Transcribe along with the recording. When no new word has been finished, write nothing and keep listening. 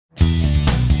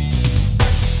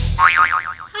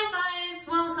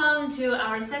to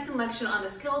our second lecture on the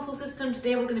skeletal system.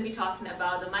 Today we're going to be talking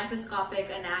about the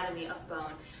microscopic anatomy of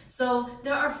bone. So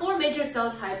there are four major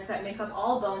cell types that make up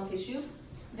all bone tissue.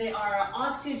 They are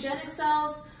osteogenic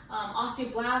cells,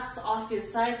 osteoblasts,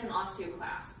 osteocytes, and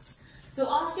osteoclasts. So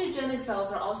osteogenic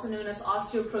cells are also known as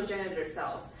osteoprogenitor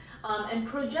cells. And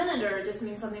progenitor just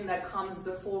means something that comes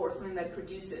before or something that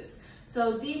produces.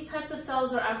 So these types of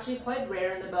cells are actually quite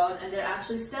rare in the bone, and they're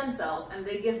actually stem cells, and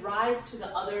they give rise to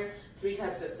the other three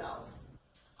types of cells.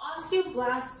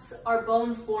 Osteoblasts are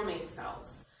bone-forming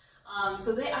cells.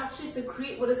 So they actually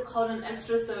secrete what is called an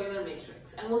extracellular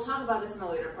matrix, and we'll talk about this in the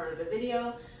later part of the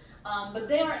video. But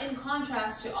they are in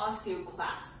contrast to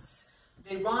osteoclasts.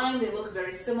 They rhyme, they look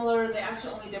very similar, they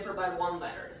actually only differ by one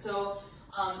letter. So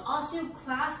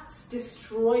osteoclasts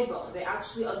destroy bone. They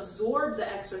actually absorb the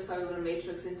extracellular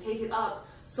matrix and take it up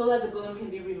so that the bone can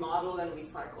be remodeled and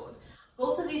recycled.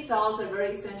 Both of these cells are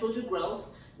very essential to growth.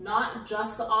 Not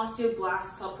just the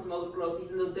osteoblasts help promote growth,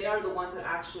 even though they are the ones that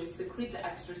actually secrete the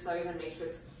extracellular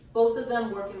matrix. Both of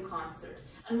them work in concert.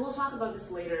 And we'll talk about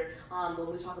this later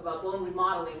when we talk about bone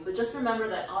remodeling. But just remember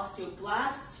that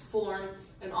osteoblasts form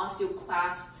and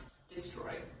osteoclasts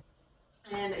destroy.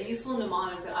 And a useful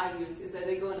mnemonic that I use is that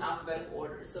they go in alphabetical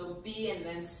order. So B and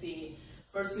then C.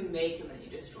 First you make and then you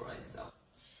destroy.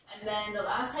 And then the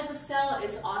last type of cell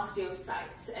is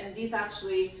osteocytes. And these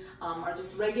actually are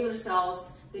just regular cells.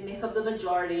 They make up the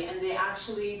majority and they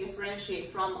actually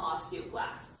differentiate from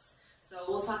osteoblasts. So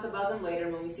we'll talk about them later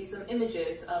when we see some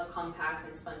images of compact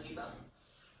and spongy bone.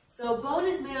 So bone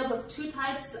is made up of two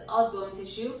types of bone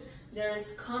tissue.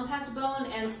 There's compact bone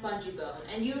and spongy bone.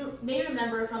 And you may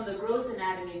remember from the gross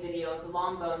anatomy video of the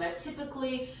long bone that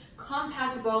typically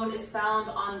compact bone is found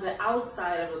on the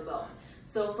outside of a bone.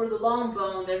 So for the long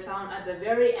bone, they're found at the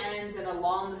very ends and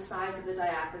along the sides of the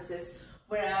diaphysis,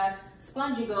 whereas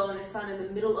spongy bone is found in the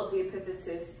middle of the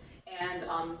epiphysis and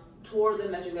toward the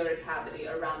medullary cavity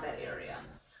around that area.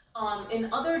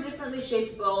 In other differently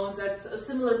shaped bones, that's a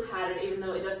similar pattern, even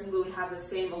though it doesn't really have the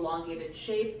same elongated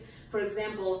shape. For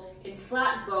example, in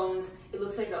flat bones, it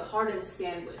looks like a hardened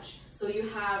sandwich. So you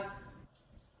have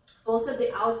both of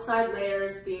the outside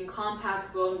layers being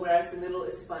compact bone, whereas the middle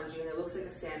is spongy, and it looks like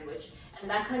a sandwich. And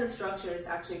that kind of structure is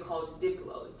actually called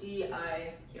diplo.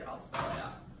 Here, I'll spell it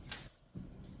out.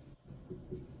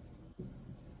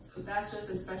 So that's just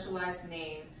a specialized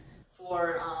name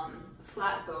for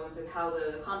flat bones and how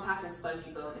the compact and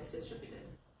spongy bone is distributed.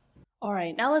 All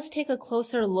right, now let's take a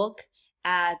closer look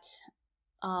at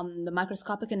the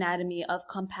microscopic anatomy of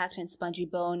compact and spongy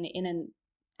bone in an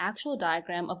actual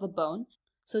diagram of a bone.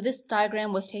 So this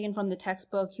diagram was taken from the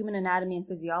textbook Human Anatomy and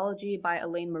Physiology by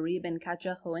Elaine Marib and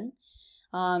Katja Hohen.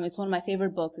 It's one of my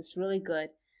favorite books. It's really good.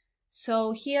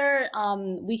 So here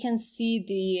we can see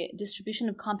the distribution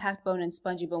of compact bone and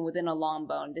spongy bone within a long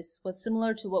bone. This was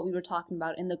similar to what we were talking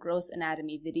about in the gross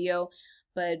anatomy video.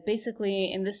 But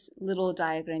basically, in this little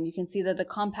diagram, you can see that the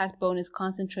compact bone is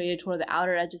concentrated toward the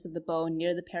outer edges of the bone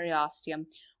near the periosteum,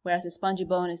 whereas the spongy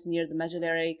bone is near the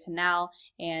medullary canal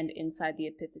and inside the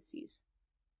epiphyses.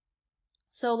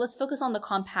 So let's focus on the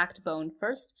compact bone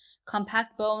first.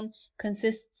 Compact bone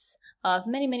consists of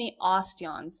many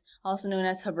osteons, also known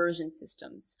as Haversian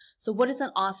systems. So what is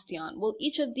an osteon? Well,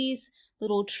 each of these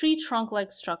little tree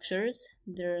trunk-like structures,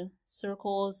 they're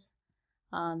circles.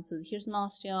 So here's an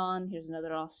osteon, here's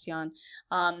another osteon.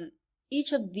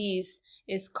 Each of these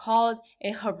is called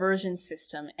a Haversian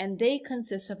system, and they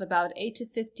consist of about 8 to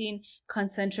 15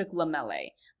 concentric lamellae.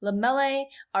 Lamellae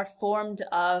are formed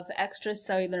of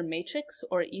extracellular matrix,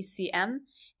 or ECM,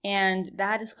 and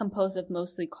that is composed of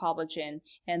mostly collagen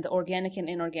and the organic and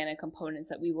inorganic components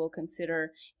that we will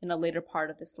consider in a later part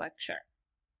of this lecture.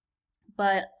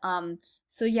 But,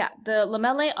 so yeah, the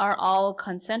lamellae are all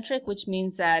concentric, which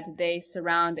means that they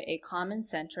surround a common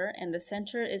center, and the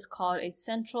center is called a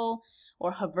central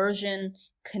or Haversian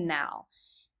canal.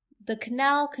 The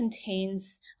canal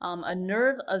contains a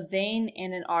nerve, a vein,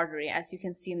 and an artery, as you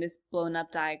can see in this blown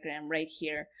up diagram right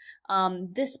here.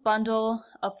 This bundle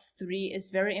of three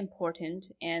is very important,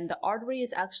 and the artery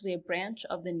is actually a branch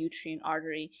of the nutrient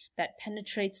artery that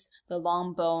penetrates the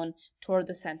long bone toward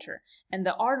the center. And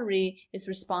the artery is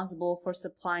responsible for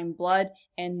supplying blood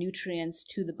and nutrients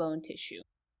to the bone tissue.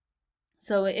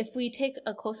 So if we take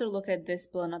a closer look at this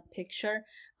blown up picture,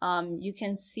 you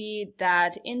can see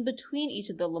that in between each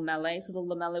of the lamellae, so the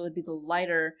lamellae would be the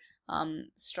lighter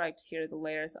stripes here, the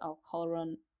layers, I'll color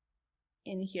on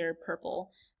in here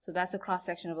purple. So that's a cross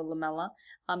section of a lamella.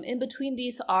 In between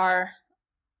these are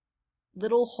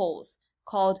little holes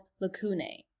called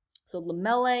lacunae. So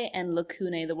lamellae and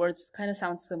lacunae, the words kind of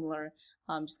sound similar,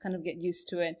 just kind of get used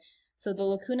to it. So the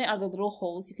lacunae are the little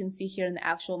holes you can see here in the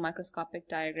actual microscopic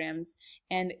diagrams,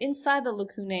 and inside the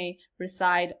lacunae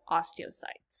reside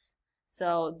osteocytes.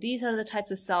 So these are the types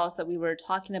of cells that we were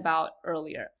talking about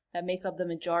earlier that make up the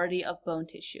majority of bone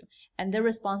tissue, and they're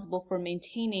responsible for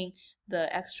maintaining the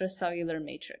extracellular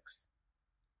matrix.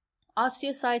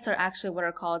 Osteocytes are actually what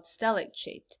are called stellate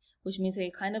shaped, which means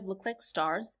they kind of look like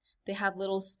stars. They have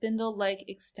little spindle-like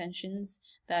extensions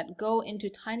that go into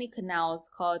tiny canals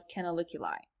called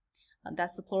canaliculi.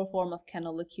 That's the plural form of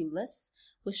canaliculus,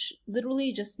 which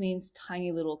literally just means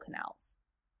tiny little canals.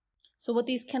 So what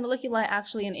these canaliculi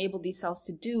actually enable these cells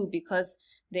to do, because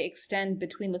they extend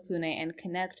between lacunae and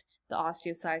connect the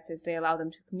osteocytes, is they allow them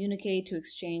to communicate, to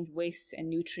exchange wastes and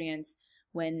nutrients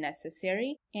when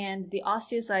necessary. And the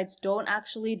osteocytes don't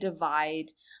actually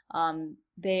divide.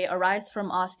 They arise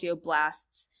from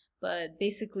osteoblasts, but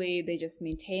basically they just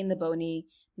maintain the bony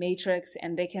matrix,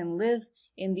 and they can live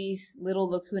in these little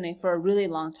lacunae for a really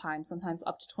long time, sometimes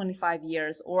up to 25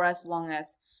 years or as long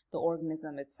as the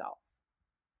organism itself.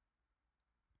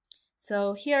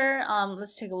 So here,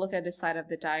 let's take a look at this side of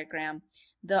the diagram.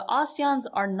 The osteons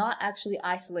are not actually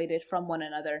isolated from one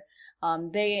another.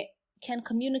 They can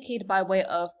communicate by way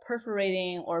of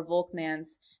perforating or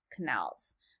Volkmann's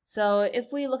canals. So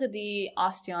if we look at the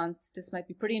osteons, this might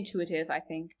be pretty intuitive, I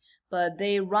think, but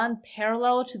they run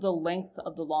parallel to the length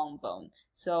of the long bone.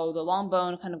 So the long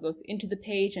bone kind of goes into the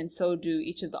page, and so do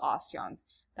each of the osteons.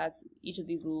 That's each of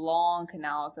these long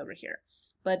canals over here.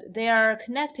 But they are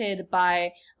connected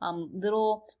by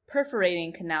little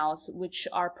perforating canals, which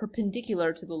are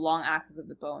perpendicular to the long axis of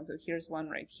the bone. So here's one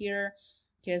right here,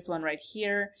 here's one right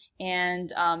here,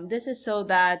 and this is so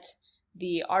that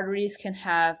the arteries can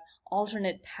have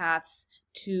alternate paths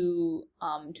to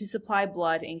supply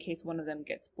blood in case one of them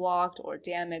gets blocked or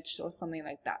damaged or something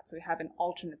like that. So we have an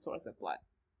alternate source of blood.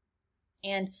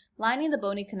 And lining the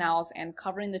bony canals and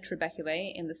covering the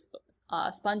trabeculae in the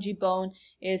spongy bone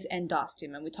is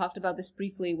endosteum. And we talked about this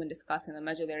briefly when discussing the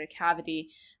medullary cavity,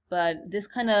 but this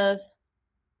kind of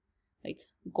like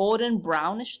golden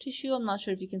brownish tissue, I'm not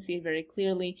sure if you can see it very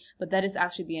clearly, but that is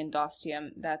actually the endosteum.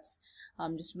 That's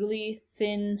just really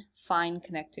thin, fine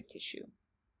connective tissue.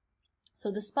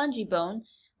 So the spongy bone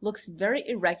looks very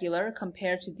irregular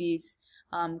compared to these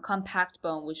compact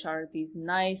bone, which are these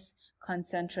nice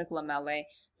concentric lamellae.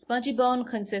 Spongy bone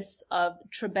consists of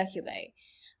trabeculae,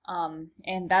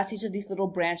 and that's each of these little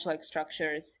branch-like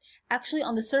structures. Actually,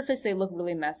 on the surface, they look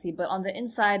really messy, but on the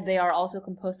inside, they are also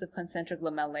composed of concentric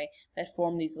lamellae that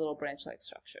form these little branch-like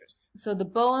structures. So the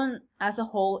bone as a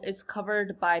whole is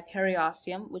covered by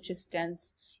periosteum, which is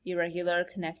dense, irregular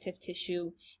connective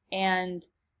tissue, and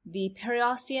the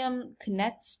periosteum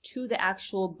connects to the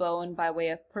actual bone by way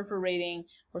of perforating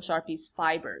or Sharpie's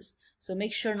fibers. So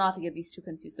make sure not to get these two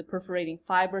confused, the perforating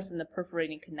fibers and the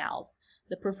perforating canals.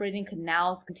 The perforating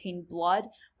canals contain blood,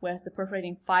 whereas the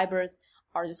perforating fibers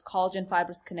are just collagen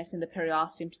fibers connecting the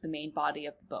periosteum to the main body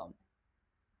of the bone.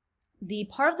 The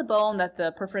part of the bone that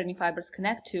the perforating fibers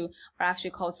connect to are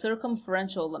actually called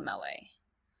circumferential lamellae.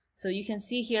 So you can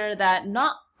see here that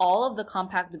not all of the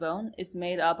compact bone is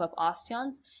made up of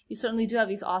osteons. You certainly do have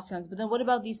these osteons, but then what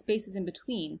about these spaces in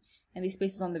between and these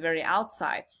spaces on the very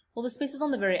outside? Well, the spaces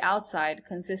on the very outside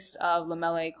consist of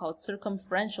lamellae called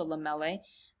circumferential lamellae,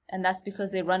 and that's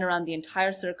because they run around the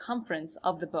entire circumference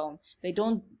of the bone. They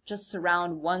don't just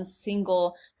surround one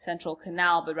single central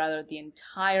canal, but rather the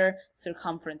entire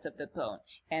circumference of the bone,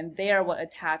 and they are what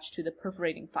attach to the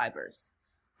perforating fibers.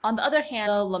 On the other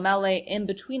hand, the lamellae in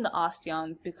between the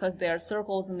osteons, because they are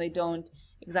circles and they don't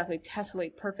exactly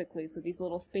tessellate perfectly, so these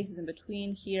little spaces in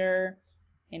between here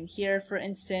and here, for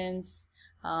instance,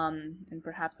 and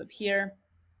perhaps up here,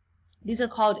 these are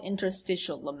called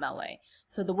interstitial lamellae.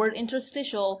 So the word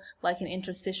interstitial, like an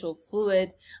interstitial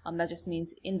fluid, that just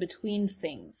means in between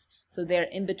things. So they're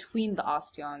in between the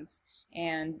osteons,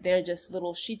 and they're just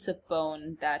little sheets of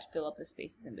bone that fill up the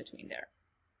spaces in between there.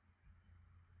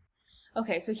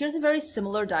 Okay, so here's a very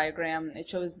similar diagram. It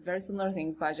shows very similar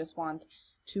things, but I just want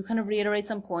to kind of reiterate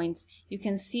some points. You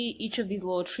can see each of these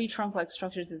little tree trunk-like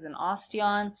structures is an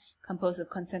osteon composed of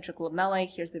concentric lamellae.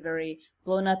 Here's a very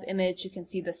blown up image. You can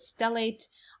see the stellate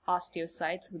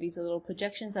osteocytes with these little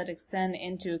projections that extend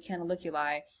into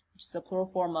canaliculi, which is a plural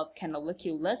form of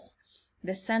canaliculus.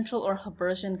 The central or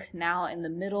Haversian canal in the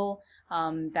middle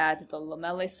that the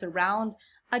lamellae surround.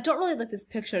 I don't really like this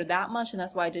picture that much, and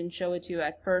that's why I didn't show it to you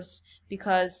at first,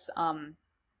 because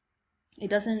it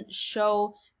doesn't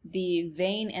show the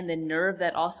vein and the nerve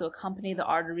that also accompany the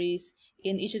arteries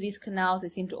in each of these canals. They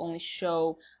seem to only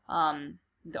show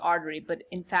the artery, but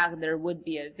in fact there would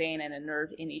be a vein and a nerve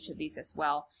in each of these as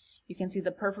well. You can see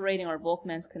the perforating or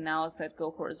Volkmann's canals that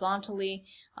go horizontally,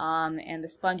 and the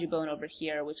spongy bone over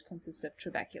here, which consists of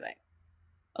trabeculae.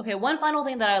 Okay, one final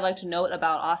thing that I'd like to note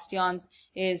about osteons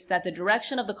is that the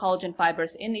direction of the collagen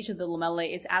fibers in each of the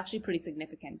lamellae is actually pretty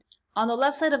significant. On the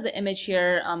left side of the image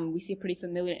here, we see a pretty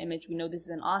familiar image. We know this is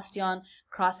an osteon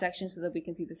cross-section so that we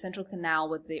can see the central canal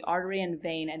with the artery and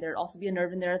vein, and there'd also be a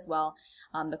nerve in there as well,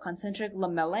 the concentric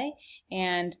lamellae,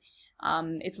 and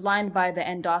it's lined by the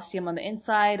endosteum on the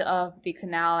inside of the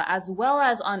canal, as well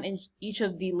as on each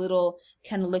of the little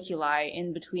canaliculi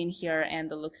in between here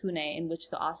and the lacunae in which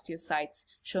the osteocytes,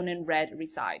 shown in red,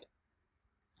 reside.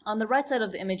 On the right side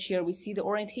of the image here, we see the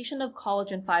orientation of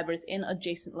collagen fibers in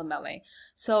adjacent lamellae.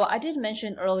 So I did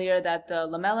mention earlier that the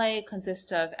lamellae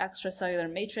consist of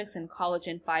extracellular matrix and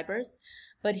collagen fibers,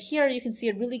 but here you can see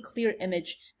a really clear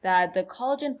image that the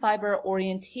collagen fiber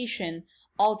orientation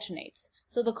alternates.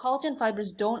 So the collagen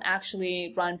fibers don't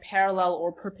actually run parallel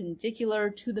or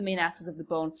perpendicular to the main axis of the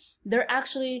bone. They're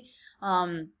actually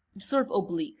sort of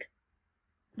oblique.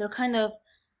 They're kind of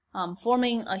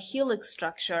forming a helix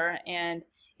structure, and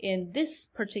in this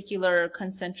particular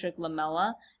concentric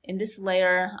lamella, in this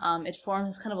layer, it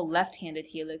forms kind of a left-handed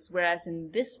helix, whereas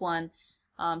in this one,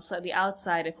 slightly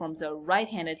outside, it forms a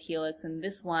right-handed helix, and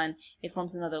this one, it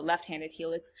forms another left-handed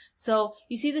helix. So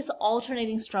you see this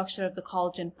alternating structure of the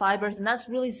collagen fibers, and that's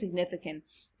really significant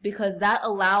because that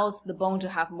allows the bone to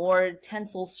have more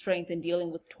tensile strength in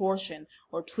dealing with torsion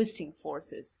or twisting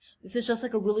forces. This is just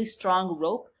like a really strong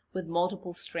rope with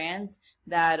multiple strands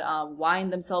that wind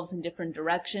themselves in different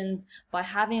directions. By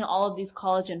having all of these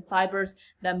collagen fibers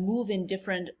that move in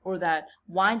different, or that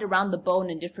wind around the bone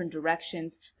in different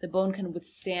directions, the bone can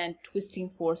withstand twisting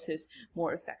forces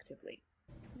more effectively.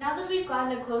 Now that we've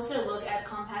gotten a closer look at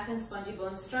compact and spongy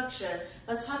bone structure,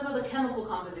 let's talk about the chemical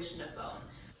composition of bone.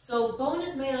 So bone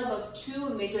is made up of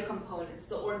two major components,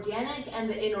 the organic and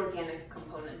the inorganic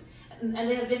components. And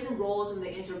they have different roles and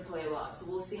they interplay a lot, so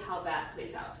we'll see how that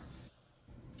plays out.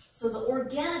 So the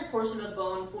organic portion of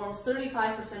bone forms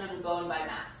 35% of the bone by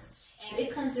mass, and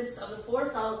it consists of the four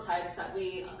cell types that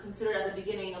we considered at the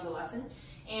beginning of the lesson,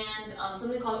 and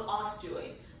something called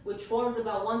osteoid, which forms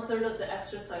about 1/3 of the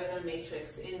extracellular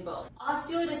matrix in bone.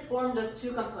 Osteoid is formed of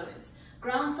two components,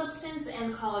 ground substance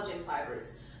and collagen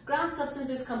fibers. Ground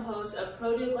substance is composed of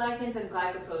proteoglycans and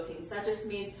glycoproteins. That just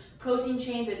means protein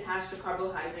chains attached to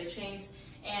carbohydrate chains.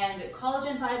 And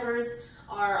collagen fibers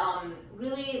are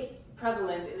really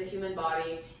prevalent in the human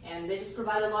body, and they just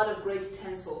provide a lot of great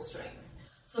tensile strength.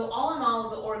 So all in all,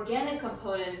 the organic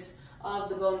components of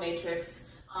the bone matrix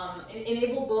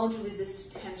enable bone to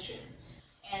resist tension.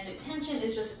 And tension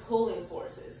is just pulling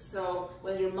forces. So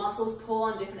when your muscles pull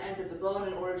on different ends of the bone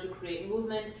in order to create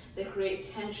movement, they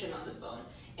create tension on the bone,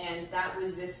 and that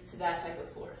resists that type of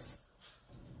force.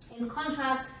 In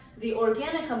contrast, the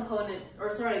inorganic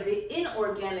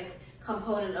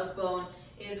component of bone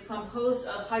is composed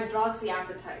of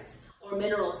hydroxyapatites, or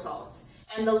mineral salts.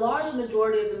 And the large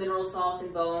majority of the mineral salts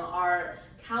in bone are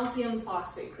calcium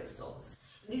phosphate crystals.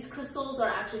 These crystals are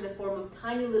actually in the form of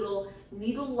tiny little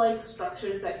needle-like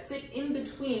structures that fit in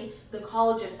between the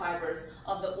collagen fibers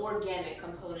of the organic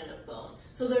component of bone.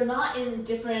 So they're not in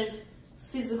different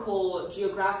physical,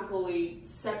 geographically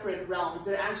separate realms.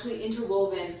 They're actually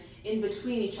interwoven in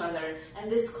between each other,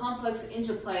 and this complex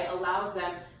interplay allows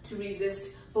them to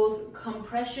resist both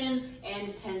compression and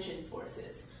tension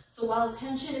forces. So while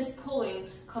tension is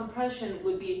pulling, compression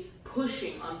would be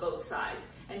pushing on both sides,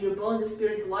 and your bones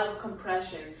experience a lot of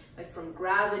compression, like from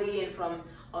gravity and from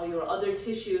all your other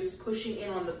tissues pushing in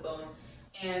on the bone.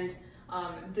 And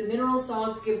the mineral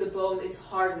salts give the bone its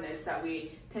hardness that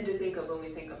we tend to think of when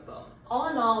we think of bone. All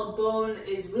in all, bone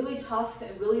is really tough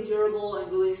and really durable and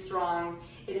really strong.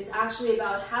 It is actually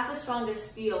about half as strong as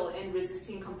steel in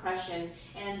resisting compression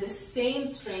and the same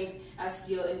strength as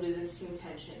steel in resisting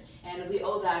tension. And we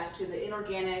owe that to the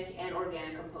inorganic and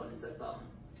organic components of bone.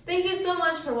 Thank you so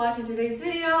much for watching today's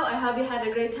video. I hope you had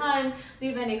a great time.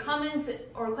 Leave any comments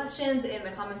or questions in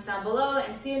the comments down below,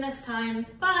 and see you next time.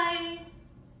 Bye!